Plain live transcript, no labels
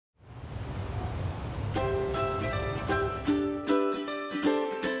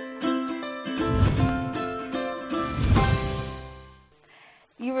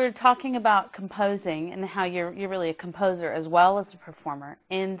were talking about composing and how you're really a composer as well as a performer.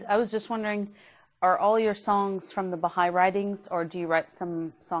 And I was just wondering, are all your songs from the Baha'i writings, or do you write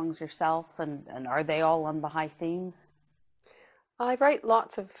some songs yourself, and are they all on Baha'i themes? I write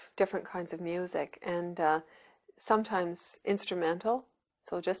lots of different kinds of music, and sometimes instrumental,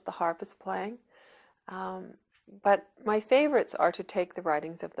 so just the harpist playing. But my favorites are to take the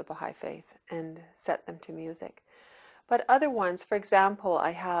writings of the Baha'i faith and set them to music. But other ones, for example,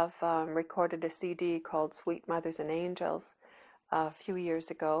 I have recorded a CD called Sweet Mothers and Angels a few years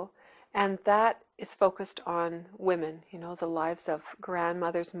ago, and that is focused on women, you know, the lives of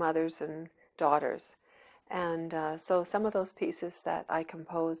grandmothers, mothers, and daughters. And so some of those pieces that I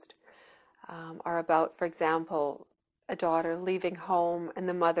composed are about, for example, a daughter leaving home and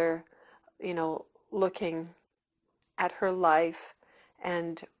the mother, you know, looking at her life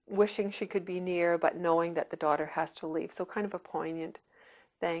and wishing she could be near, but knowing that the daughter has to leave. So kind of a poignant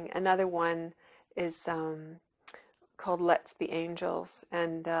thing. Another one is called Let's Be Angels,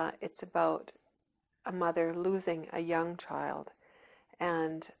 and it's about a mother losing a young child,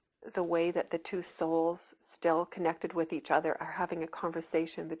 and the way that the two souls, still connected with each other, are having a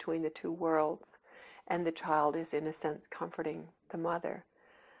conversation between the two worlds, and the child is, in a sense, comforting the mother.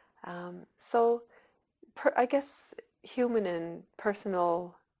 So I guess human and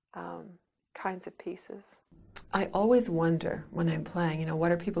personal kinds of pieces. I always wonder when I'm playing, you know,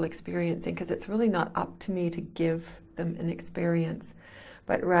 what are people experiencing? Because it's really not up to me to give them an experience,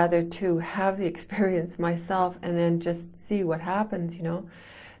 but rather to have the experience myself and then just see what happens, you know.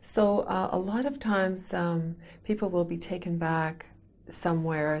 So a lot of times people will be taken back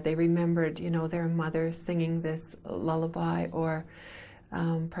somewhere. They remembered, you know, their mother singing this lullaby, or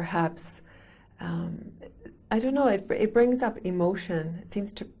perhaps, I don't know, it brings up emotion. It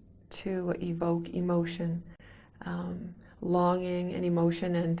seems to evoke emotion, longing and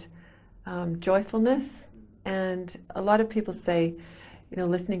emotion and joyfulness. And a lot of people say, you know,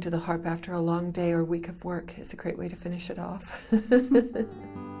 listening to the harp after a long day or week of work is a great way to finish it off.